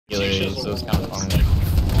so it was kind of fun.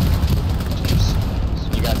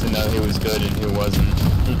 You got to know who was good and who wasn't.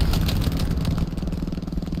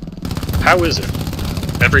 How is it?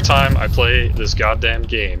 Every time I play this goddamn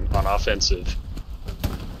game on offensive,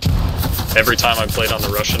 every time I played on the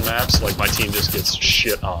Russian maps, like, my team just gets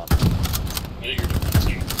shit on.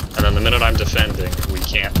 And then the minute I'm defending, we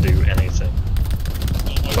can't do anything.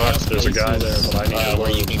 But there's a guy there, but I need to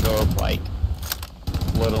where you can go up, like,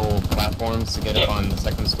 little platforms to get up on the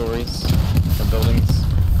second stories of buildings.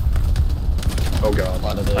 Oh god,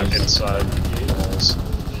 I'm inside the walls.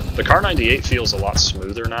 The Car 98 feels a lot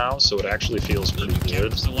smoother now, so it actually feels pretty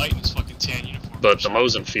good. The light in his fucking tan uniform. But the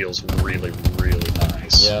Mosin feels really, really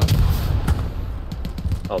nice. Yeah.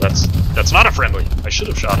 Oh, that's not a friendly. I should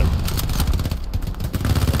have shot him.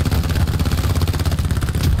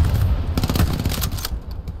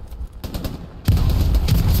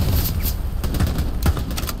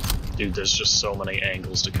 Dude, there's just so many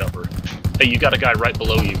angles to cover. Hey, you got a guy right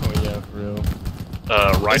below you. Oh yeah, for real.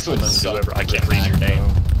 Rifleman, whoever. I can't read your name.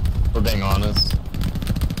 We're being honest.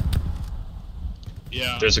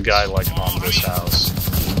 Yeah. There's a guy, like, on this house.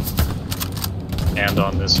 And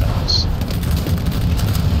on this house.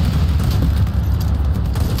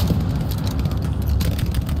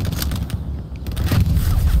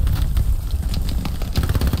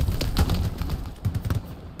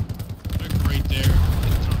 Right there.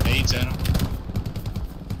 Throw nades at him.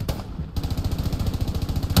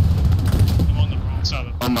 I'm on the wrong side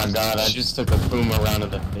of the Oh my god, I just took a Puma around to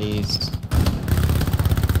the face.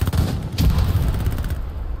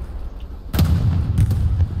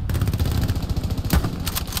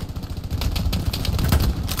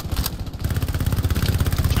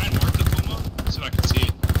 Try and mark the Puma so I can see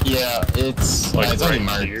it. Yeah, it's Like, it's only right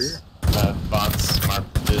marked. here? Bots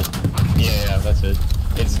marked it. Yeah, that's it.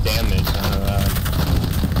 It's damaged.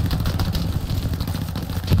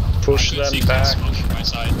 Push I can see them back. smoke from my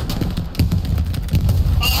side.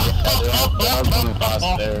 They're all coming across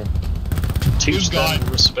there. Teach them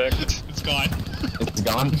gone. respect. It's gone. It's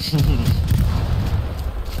gone.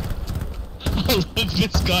 I love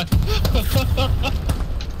this gun.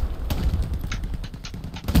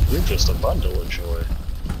 You're just a bundle of joy.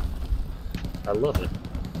 I love it.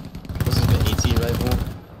 This is the AT rifle.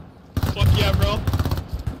 Fuck yeah, bro.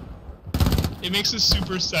 It makes a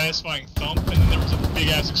super satisfying thump, and then there was a big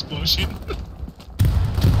ass explosion.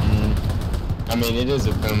 I mean, it is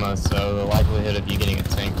a Puma, so the likelihood of you getting a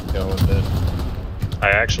tank kill with it. I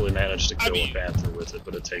actually managed to kill a panther with it,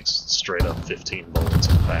 but it takes straight up 15 bullets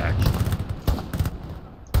in the back.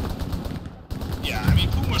 Yeah, I mean,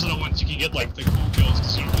 Pumas are the ones you can get, like, the cool kills,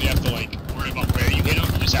 because you don't really have to, like, worry about where you hit them,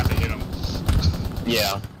 you just have to hit them.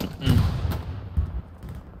 Yeah.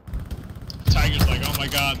 Tiger's like, oh my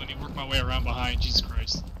god, let me work my way around behind, Jesus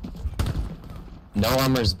Christ. No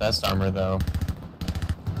armor is best armor, though.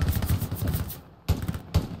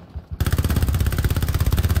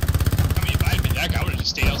 I mean, if I had been that guy, I would've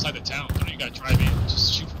just stayed outside the town. Don't even gotta drive in,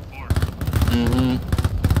 just shoot from far.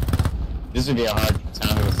 This would be a hard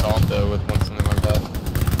town to assault, though, with something like that.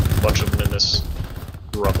 Bunch of them in this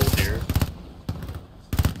rubble here.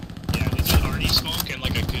 Yeah, they did already smoke and,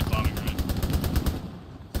 like, a good bombing run.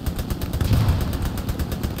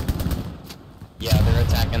 Yeah, they're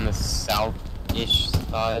attacking the south-ish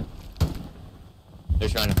side. They're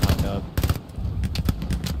trying to fuck up.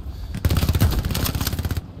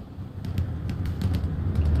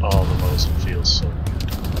 Oh, the Mosin feels so good.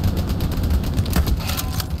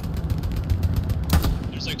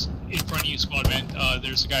 There's, like, in front of you, squad man,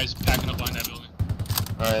 there's the guys packing up behind that building.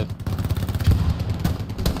 Alright.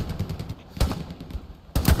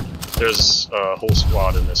 There's a whole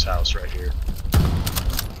squad in this house right here.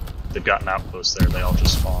 They've got an outpost there, they all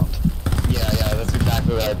just spawned. Yeah, that's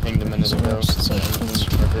exactly what I pinged a minute ago. So,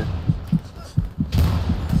 perfect.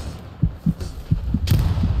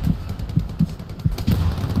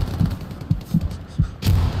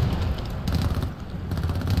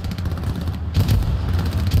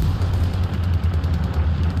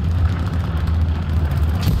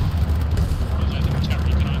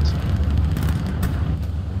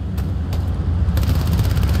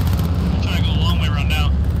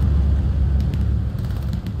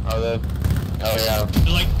 Oh yeah.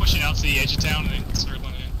 They're like pushing out to the edge of town and then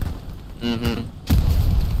circling in.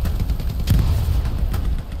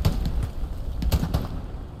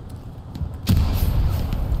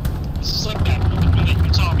 This is like that when they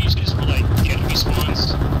put off uses for like the enemy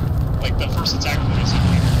spawns, like the first attack point is like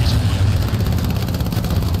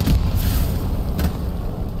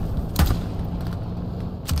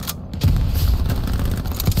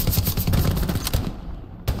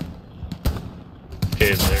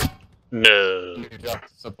Okay, there. No.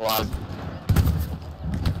 Supplies.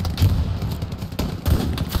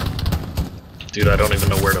 Dude, I don't even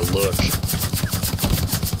know where to look.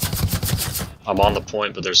 I'm on the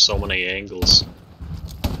point, but there's so many angles.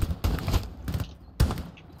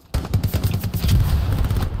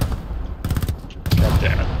 God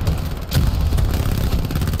damn it.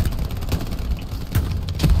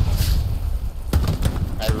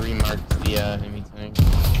 I remarked the enemy tank.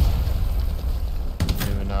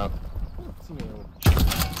 Moving up.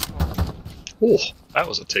 Oh, that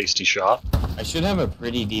was a tasty shot. I should have a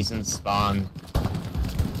pretty decent spawn.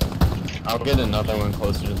 I'll get another one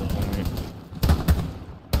closer to the point.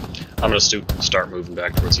 I'm gonna start moving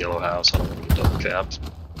back towards Yellow House. I don't want to get double capped.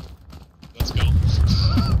 Let's go.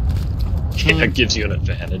 Yeah, it gives you an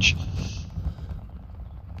advantage.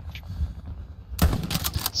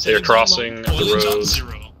 They're crossing the road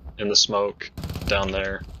in the smoke down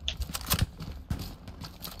there.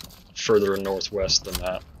 Further northwest than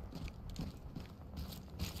that.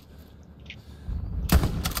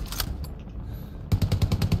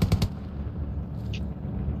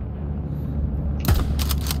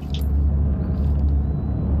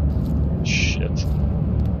 Shit.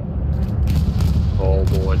 Oh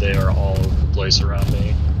boy, they are all over the place around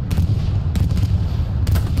me.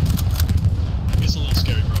 It's a little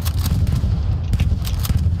scary, bro.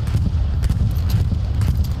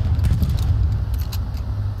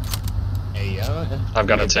 Hey, I've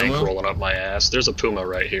got a tank rolling up my ass. There's a Puma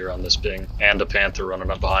right here on this ping, and a Panther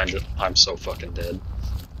running up behind it. I'm so fucking dead.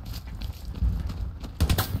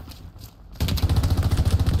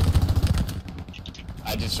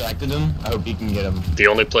 I distracted him. I hope you can get him. The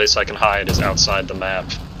only place I can hide is outside the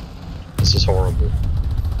map. This is horrible.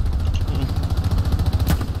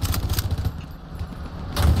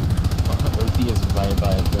 OT is right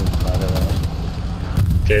by a bridge, by the way.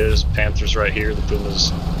 Okay, there's Panthers right here. The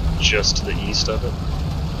Puma's just to the east of it.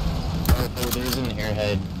 Oh, there's an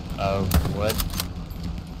airhead. What?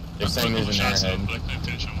 They're saying there's an airhead. But I couldn't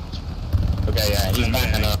finish him. Okay, yeah, he's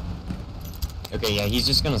backing up. Okay, yeah, he's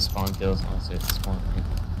just gonna spawn kills once it spawns.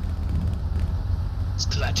 It's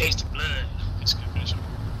because I tasted blood. It's gonna finish him.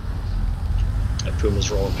 That Puma's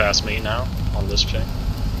rolling past me now on this ping.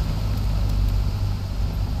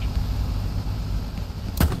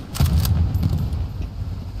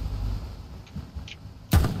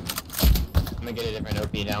 I'm gonna get a different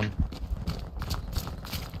OP down.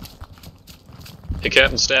 Hey,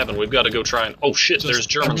 Captain Stabbin, we've got to go try and... Oh shit, there's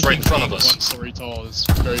Germans right in front of us. 1 story tall is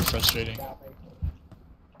very frustrating.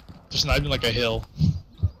 There's not even like a hill.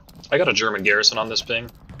 I got a German garrison on this ping.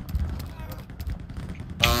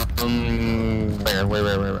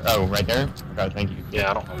 Where? Oh, right there? Okay, thank you.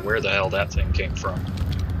 Yeah, I don't know where the hell that thing came from.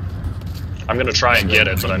 I'm gonna try and get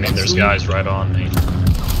it, but I mean, there's guys right on me.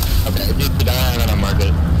 Okay, if you die, I'm gonna mark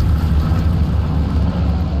it.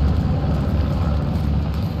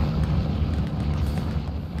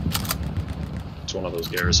 It's one of those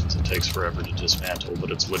garrisons that takes forever to dismantle,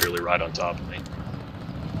 but it's literally right on top of me.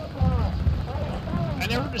 I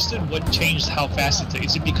never understood what changed how fast it takes.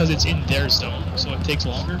 Is it because it's in their zone, so it takes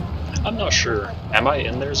longer? I'm not sure. Am I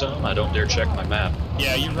in their zone? I don't dare check my map.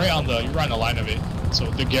 Yeah, you're right on the line of it. So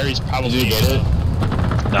the Gary's probably. Did you get it?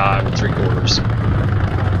 Nah, I'm in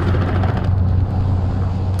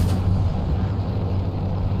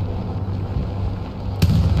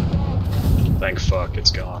 3/4. Thank fuck, it's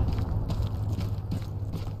gone.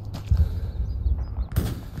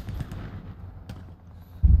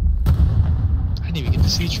 I didn't even get to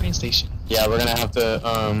see a train station. Yeah, we're gonna have to,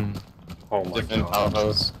 Oh my different god.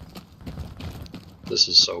 outposts. This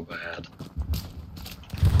is so bad.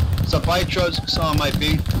 Supply trucks on my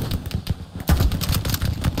ping.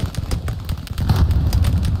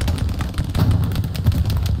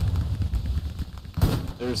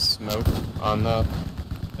 There's smoke on the...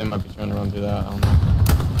 They might be trying to run through that, I don't know.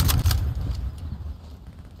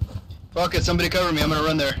 Fuck it, somebody cover me, I'm gonna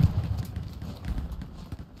run there.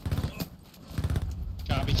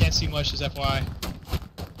 God, we can't see much, as FYI.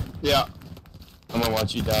 Yeah. I'm gonna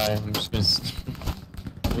watch you die, I'm just gonna...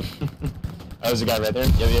 Oh, there's a guy right there?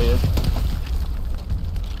 Yep.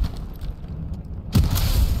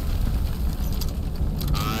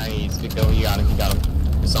 Nice, good go, you got him.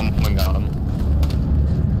 Someone got him.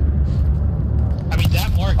 I mean,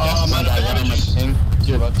 that mark, that's I'm out of advantage. Ping. To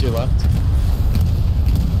your left.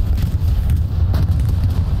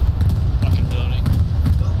 Fucking building.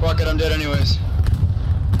 Fuck it, I'm dead anyways.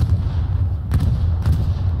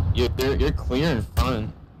 You're clear in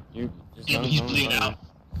front. Yeah, but he's bleeding out.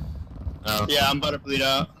 Oh. Yeah, I'm about to bleed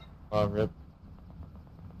out. Oh, rip.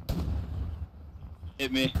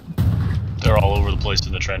 Hit me. They're all over the place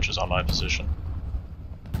in the trenches on my position.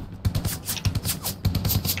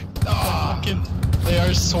 They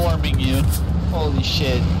are swarming you. Holy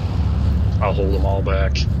shit. I'll hold them all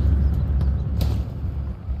back.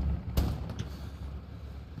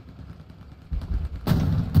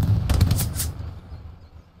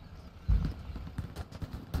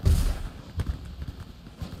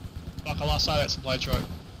 Fuck, I lost sight of that supply truck.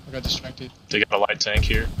 I got distracted. They got a light tank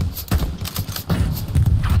here.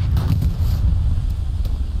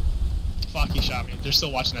 Fuck, he shot me. They're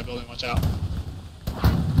still watching that building, watch out.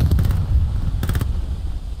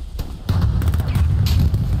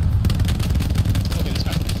 Okay, this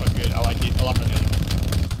guy's pretty fucking good. I like it. I love it.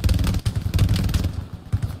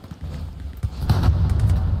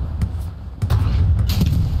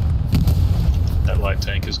 That light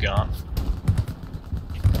tank is gone.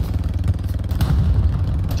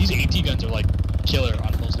 These AT guns are like killer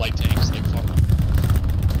on those light tanks. They fuck.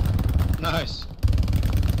 Nice.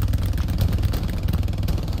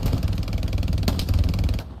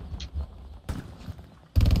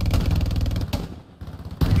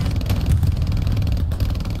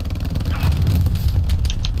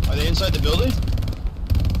 Are they inside the building?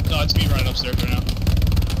 No, it's me running upstairs right now.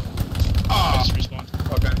 I Ah. just respawned.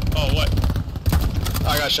 Okay. Oh, what?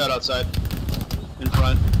 I got shot outside. In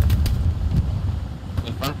front.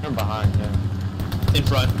 In front or behind, yeah. In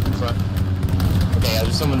front. In front. Okay,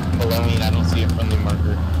 there's someone below me and I don't see a friendly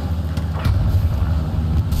marker.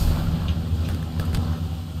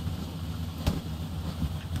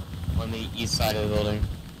 On the east side of the building.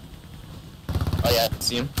 Oh yeah,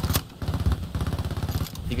 see him.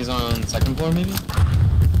 I think he's on second floor maybe?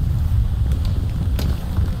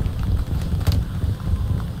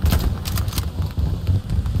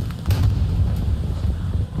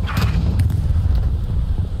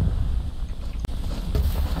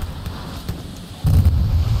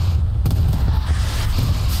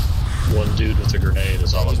 One dude with a grenade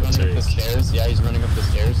is all He's it would running up the take. stairs. Yeah, he's running up the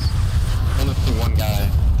stairs. Only one guy.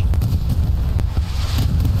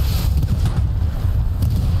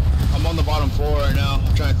 I'm on the bottom floor right now.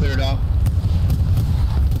 I'm trying to clear it out.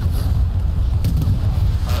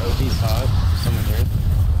 OP's hot. Someone here.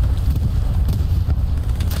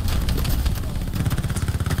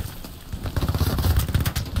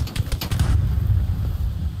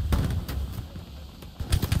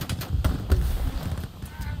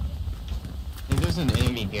 I think there's an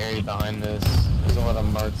enemy Gary behind this. There's a lot of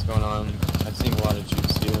marks going on. I've seen a lot of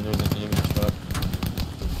troops too, and there's an enemy truck.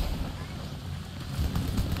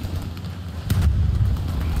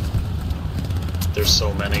 There's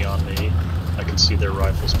so many on me. I can see their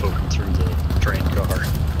rifles poking through the train car.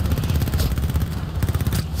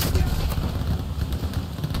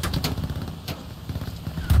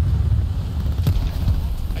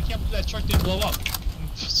 I can't believe that truck didn't blow up. I'm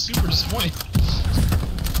super disappointed.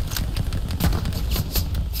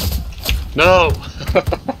 No!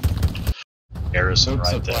 Garrison Smoke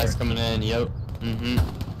right there. supplies coming in, yep. Mm-hmm.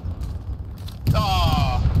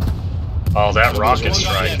 Ah. Oh, that There's rocket one guy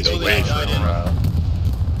strike in is that building way that died further out.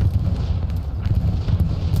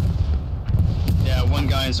 Yeah, one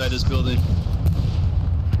guy inside this building.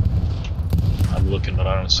 I'm looking, but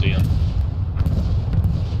I don't see him.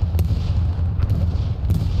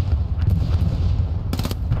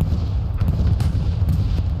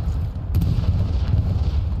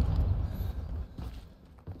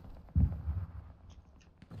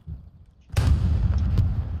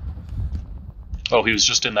 Oh, he was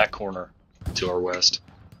just in that corner to our west.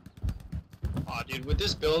 Aw, dude, with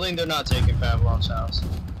this building, they're not taking Pavlov's house.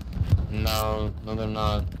 No, they're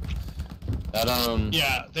not. That,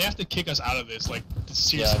 Yeah, they have to kick us out of this, like, yeah,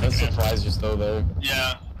 seriously. those supplies are still there.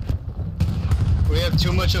 Yeah. We have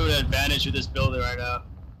too much of an advantage with this building right now.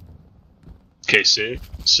 Okay, Sig,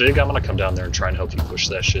 I'm gonna come down there and try and help you push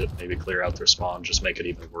that shit. Maybe clear out their spawn, just make it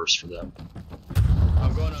even worse for them.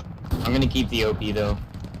 I'm going up. I'm gonna keep the OP though.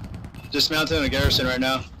 Dismounting a garrison right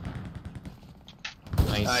now.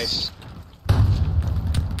 Nice. Nice.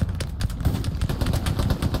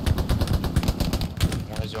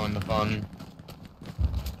 Wanna join the fun.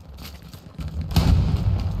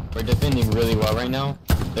 We're defending really well right now.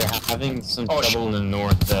 They're having some Oh, trouble in the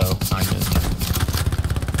north though, kind of.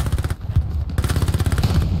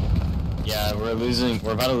 Yeah, we're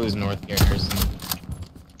about to lose north garrison.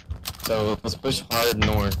 So let's push hard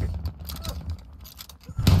north.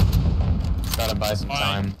 Gotta buy some Fine.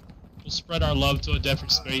 time. We'll spread our love to a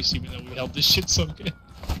different space, even though we held this shit so good.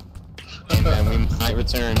 Hey man, we might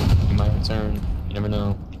return. We might return. You never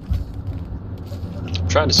know. I'm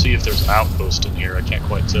trying to see if there's an outpost in here, I can't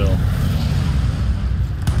quite tell.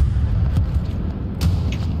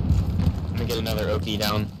 Let me get another OP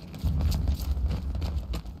down.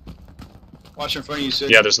 Watch in front of you,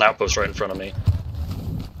 Sid. Yeah, there's an outpost right in front of me.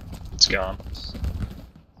 It's gone.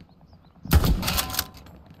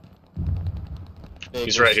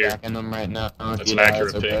 He's right here. Stacking them right now. That's an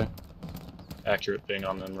accurate ping. Accurate ping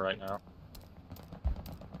on them right now.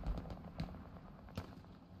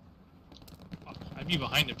 I'd be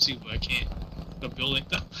behind him too, but I can't. The building.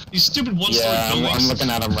 These stupid one-story Yeah, buildings. I'm looking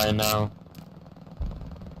at them right now.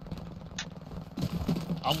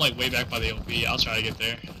 I'm like way back by the OP. I'll try to get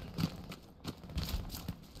there.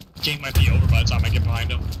 Game might be over by the time I get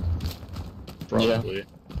behind him. Probably. Yeah.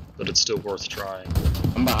 But it's still worth trying.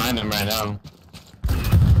 I'm behind him right now.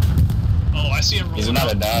 Oh, I see him rolling. He's about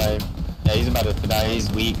to die. Yeah, he's about to die. He's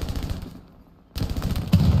weak.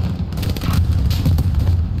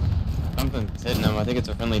 Something's hitting him. I think it's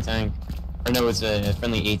a friendly tank. Or no, it's a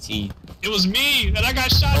friendly AT. It was me, and I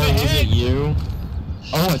got shot in the was head. it you?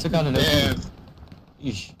 Oh, I took out an Yeah.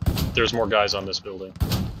 Yeesh. There's more guys on this building.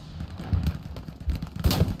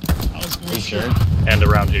 I was Are you sure? And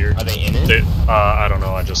around here. Are they in it? I don't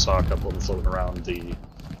know, I just saw a couple of them floating around the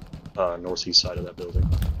northeast side of that building.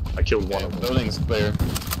 I killed one of them. Building's clear.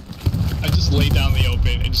 I just laid down in the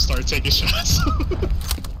open and just started taking shots.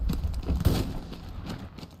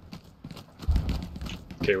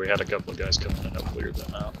 Okay, we had a couple of guys coming in. I cleared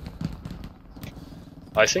them out.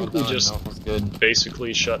 I think we just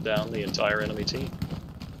basically shut down the entire enemy team.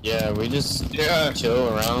 Yeah, we just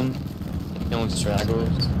chill around, killing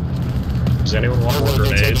stragglers. Does anyone want more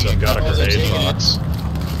grenades? I've got a grenade box.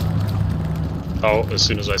 Oh, as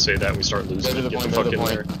soon as I say that, we start losing. Get the fuck in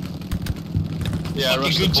there. Yeah,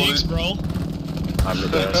 fucking good jigs, bro. I'm the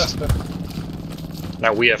best.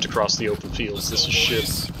 Now we have to cross the open fields. This is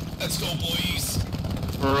shit. Let's go, boys.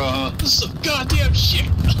 This is some goddamn shit.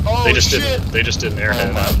 Oh, They just didn't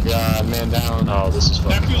airhead out. Oh my god, man down. Oh, this is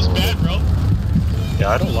fucking That feels bad, bro. Yeah,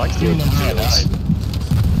 I don't like the open fields.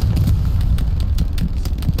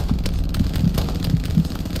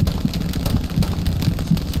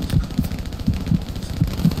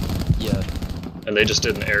 Yeah. And they just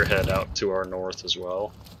did an airhead out to our north as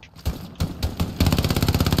well.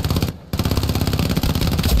 I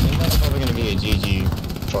think that's probably gonna be a GG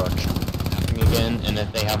Fuck. happening again, and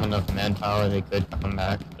if they have enough manpower, they could come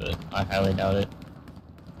back, but I highly doubt it.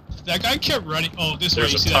 That guy kept running. Oh, this way.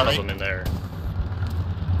 There's You a see ton that, of right? them in there.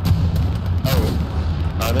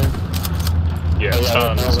 Oh, are there? Yeah, Oh, yeah,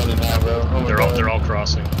 tons. they're all running now, bro. Oh my God. They're all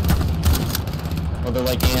crossing. Well, they're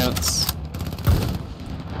like ants.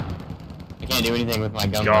 I can't do anything with my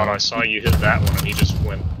gun. God, though. I saw you hit that one and he just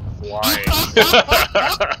went flying.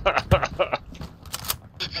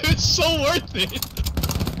 It's so worth it.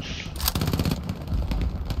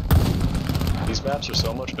 These maps are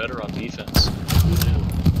so much better on defense.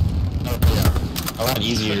 Oh, yeah. A lot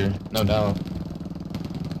easier, no doubt.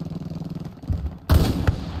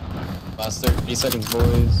 Last 30 seconds,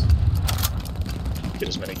 boys. Get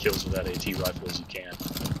as many kills with that AT rifle as you can.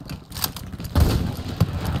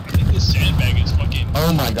 I think this sandbag is fucking.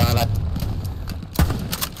 Oh my god,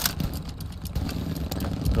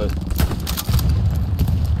 But...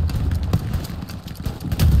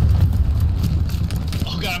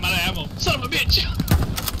 Oh god, I'm out of ammo. Son of a bitch.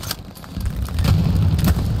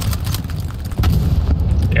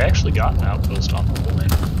 They actually got an outpost on the whole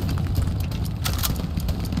end.